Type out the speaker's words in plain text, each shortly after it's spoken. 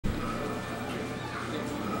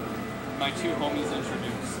my two homies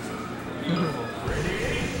introduced. Beautiful.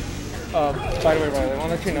 By the way, Riley, I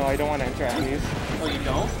want to let you know I don't want to enter Emmys. Oh, you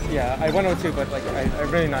don't? Yeah, I won 02, but like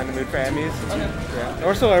I'm really not in the mood for Emmys. Okay. Yeah.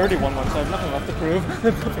 Also, I already won one, so I have nothing left to prove.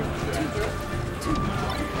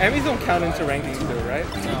 Emmys don't count into rankings, though, right?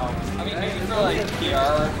 No. I mean, maybe for like PR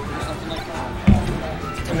or something like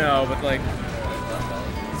that. No, but like,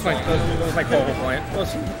 it's fine. That was my whole point.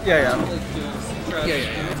 Yeah. Yeah. I'm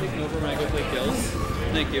taking over when I go play kills.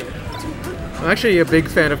 Thank you. I'm actually a big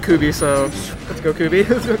fan of Koobie, so let's go Koobie.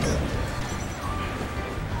 Let's go.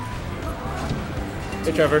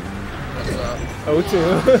 Hey Trevor. What's up?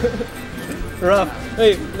 02. Rough.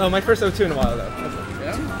 Hey, no, my first 02 in a while though.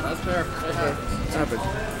 Yeah, that's fair. It happened.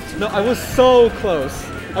 No, I was so close.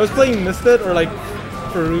 I was playing Misted or like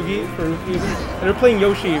Farugi, and we were playing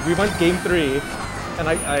Yoshi. We went game 3, and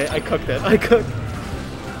I cooked it. I cooked.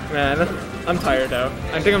 Man, I'm tired now.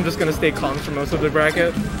 I think I'm just gonna stay calm for most of the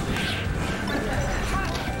bracket.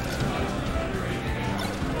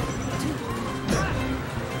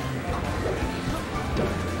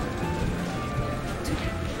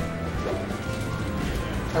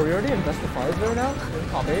 Are we already in best of 5 there now? In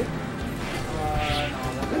top 8?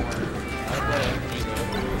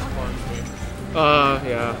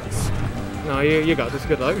 Yeah. No, you got this.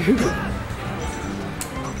 Good luck.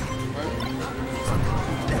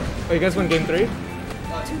 Oh, you guys won game 3?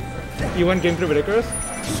 You won game 3 with Icarus?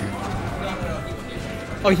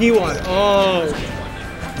 Oh, he won. Oh.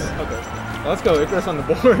 Okay. Well, let's go. Icarus on the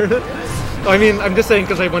board. Oh, I mean, I'm just saying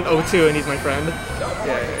because I won 02 and he's my friend.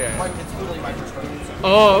 Yeah.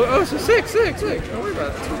 Oh, so sick. Don't worry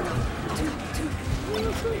about it.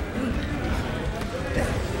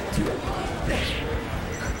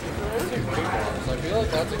 I feel like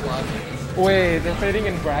that's a classic. Wait, they're fighting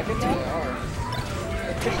in bracket now? They are.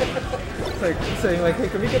 It's like saying like, hey,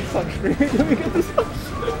 can we get sunscreen? Can we get this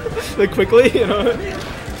like quickly, you know?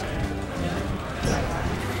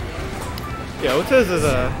 Yeah, OtES is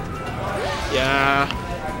a... Yeah.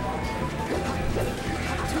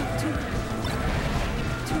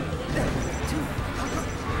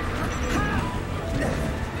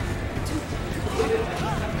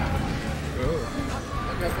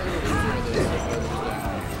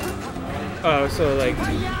 Oh, so like,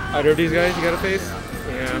 either of these guys you gotta face?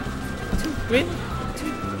 Yeah. I mean,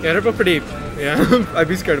 yeah, they're both pretty, yeah, I'd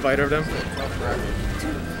be scared of either of them.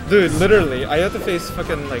 Dude, literally, I had to face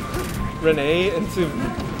fucking like, Renee into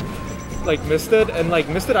like Misted, and like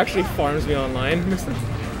Misted actually farms me online. Misted.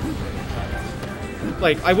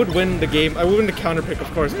 Like, I would win the game, I would win the counter pick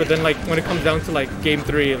of course, but then like, when it comes down to like game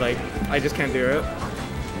 3, like, I just can't do it.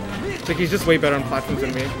 Like, he's just way better on platforms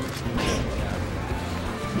than me.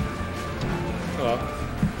 Oh.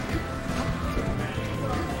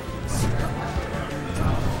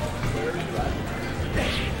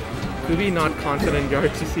 Koobie not confident in the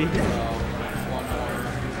RTC.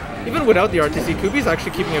 Even without the RTC, Koobie's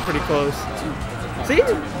actually keeping it pretty close. See?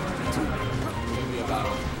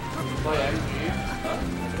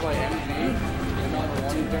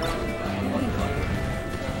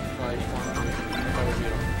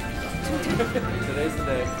 Today's the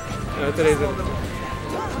day. No, today's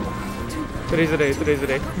the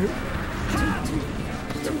day.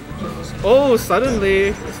 Oh, suddenly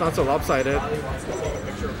it's not so lopsided.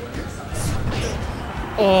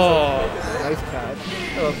 Oh, nice catch.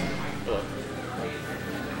 Oh.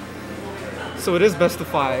 So it is best of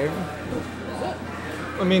 5.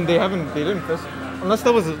 I mean, they didn't first, unless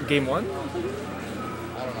that was game 1. I don't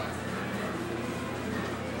know.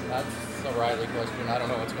 That's a Riley question. I don't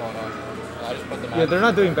know what's going on. I just put them out. Yeah, they're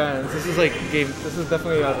not doing bans. This is like game. This is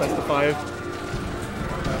definitely a best of 5.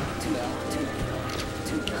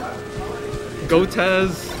 Go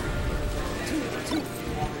Tez.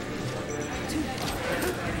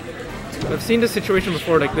 I've seen this situation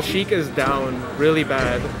before. Like the Sheik is down really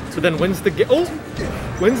bad, so then wins the game. Oh,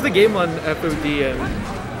 wins the game on FOD and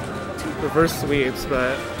reverse sweeps.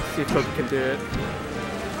 But let's see if Koobie can do it.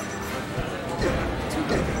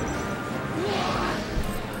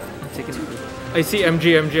 I see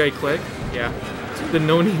MG, I click. Yeah. The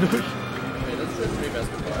Noni. Wait, this should be best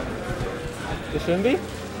of 5. It shouldn't be?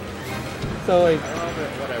 So like... I don't know if it,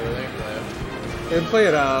 whatever, they can play it. They can play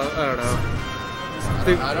it out, I don't know.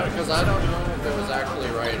 Because I don't know if it was actually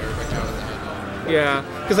right or if it counted the hit. Yeah,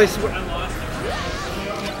 because I swear...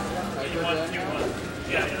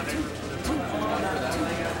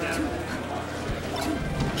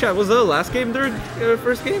 Chat, was the last game their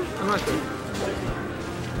first game? I'm not sure.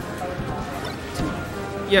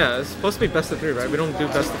 Yeah, it's supposed to be best of 3, right? We don't do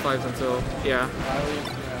best of 5s until, yeah.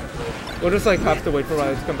 We'll just like have to wait for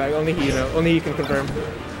Riley to come back. Only he can confirm.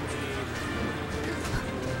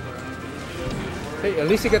 Hey, at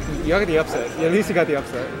least you got the upset. Yeah, at least you got the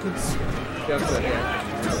upset. The upset,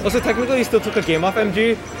 yeah. Also, technically, he still took a game off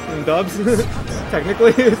MG in dubs.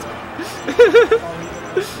 Technically,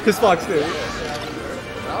 his Fox too.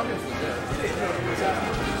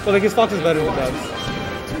 But like his Fox is better than dubs.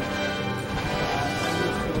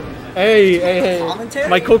 Hey. Commentary?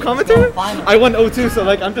 My co-commentator? Oh, finally. I won 0-2, so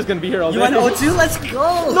like I'm just gonna be here all day. You won 0-2? Let's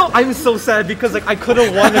go! No, I'm so sad because like I could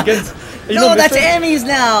have won against. No, that's Emmys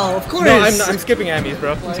now, of course. No, I'm skipping Emmys,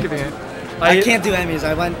 bro. I'm skipping it. I can't do Emmys.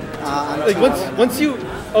 I went. Like once you.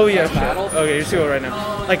 Oh yeah, shit. Okay, you're 2-0 right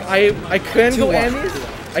now. Like I can go 2-1.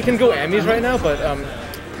 Emmys. I can go Emmys right now, but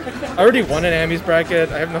I already won an Emmys bracket.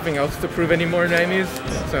 I have nothing else to prove anymore in Emmys,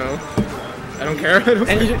 so I don't care.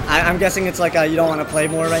 I'm guessing it's like you don't want to play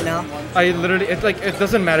more right now. I literally, it's like it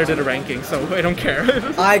doesn't matter to the ranking, so I don't care.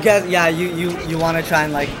 I guess yeah. You want to try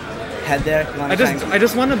and like head there. You wanna I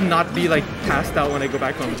just want to not be like passed out when I go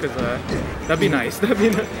back home because that'd be nice. That'd be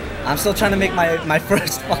nice. I'm still trying to make my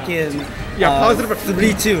first fucking positive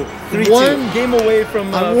 3-2. 3-2. One game away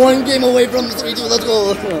from. I'm one game away from 3-2. Let's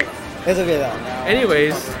go. It's okay though.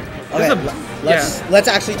 Anyways, Okay, let's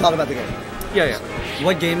actually talk about the game. Yeah.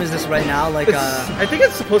 What game is this right now? Like I think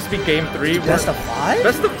it's supposed to be game 3. best of 5?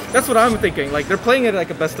 That's what I'm thinking. Like they're playing it like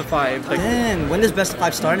a best of 5. Like Man, when does best of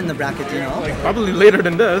 5 start in the bracket? Do you know? like probably later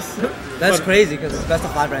than this. That's crazy because it's best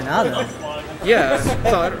of 5 right now though. Yeah.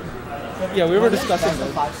 So yeah, we were discussing best of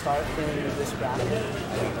this. 5 start in this bracket.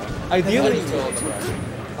 Ideally,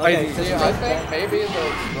 Okay, See, I think maybe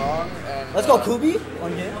the strong and let's go Koobie.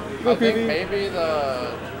 One game. I think maybe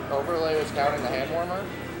the overlay is counting the hand warmer.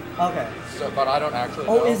 Okay. So, but I don't actually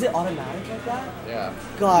know. Oh, is it automatic like that? Yeah.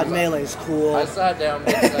 God, Melee's cool. I sat down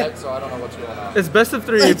mid-set, so I don't know what's going on. it's best of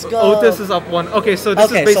 3. Let's go. OtES is up 1. Okay, so this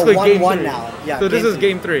Okay, is basically so game 1-1 3 now. Yeah, so this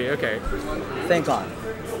game is three. game 3. Okay. Thank God.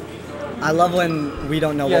 I love when we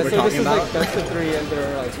don't know what we're talking about. Like best of 3 and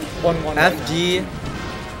they're like 1-1. FG.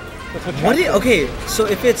 Okay, so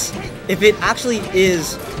if it actually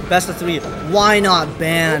is best of 3, why not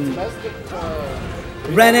ban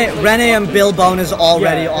Rene and Bill Bone is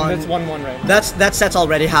already on. That's 1-1, right? That set's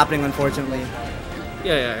already happening, unfortunately.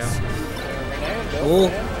 Yeah. Oh.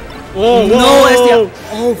 Whoa! No SDL.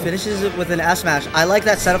 Oh, finishes it with an S smash. I like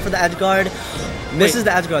that setup for the edge guard. Misses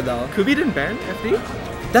the edge guard though. Koobie didn't ban FD?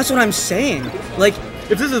 That's what I'm saying. Like,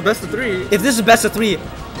 If this is best of 3, if this is best of 3,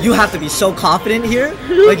 you have to be so confident here.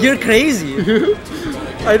 Like, you're crazy.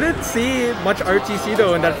 I didn't see much RTC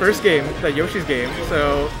though in that first game, that Yoshi's game.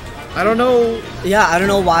 So I don't know. Yeah, I don't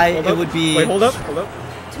know why it would be. Wait, hold up.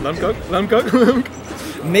 Let him cook.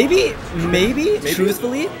 Maybe,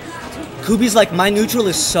 truthfully, Koobie's like, my neutral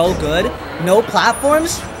is so good. No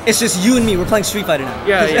platforms. It's just you and me. We're playing Street Fighter now.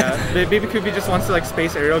 Yeah. Maybe Koobie just wants to like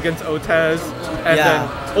space aerial against OtES, and then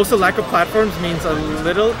also lack of platforms means a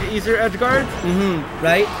little easier edge guard.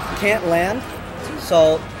 Right? Can't land.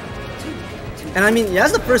 So, and I mean, he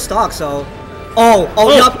has the first stock. So,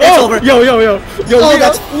 yup, it's over. Yo,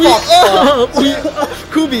 that's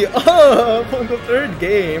Koobie up on the 3rd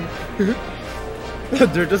game.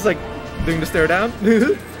 They're just like doing the stare down.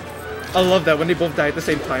 I love that when they both die at the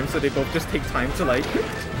same time, so they both just take time to like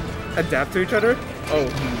adapt to each other.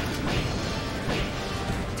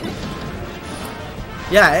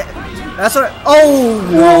 Yeah, that's what. Oh,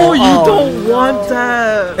 no, you don't want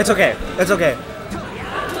that. It's okay.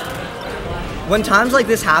 When times like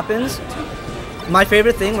this happens, my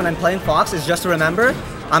favorite thing when I'm playing Fox is just to remember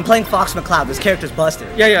I'm playing Fox McCloud. This character's busted.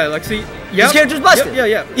 Yeah. Like see, this character's busted.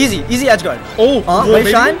 Yeah. Easy edge guard. Wave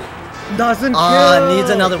shine. Doesn't kill. Needs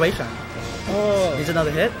another wave shine. Needs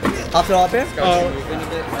another hit. Up throw up here.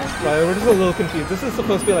 Right, we're just a little confused. This is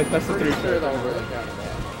supposed to be like best of 3.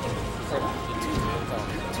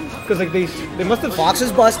 Because like they must have. Fox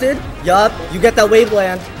is busted. Yup. You get that wave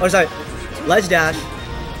land. Or sorry, ledge dash.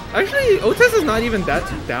 Actually, OtES is not even that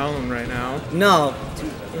down right now. No.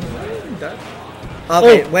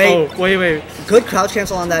 Okay, wait. Wait. Good crouch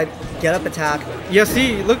cancel on that get up attack. Yeah,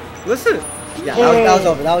 see, look, listen. Yeah,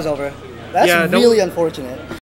 that was over. That's really unfortunate.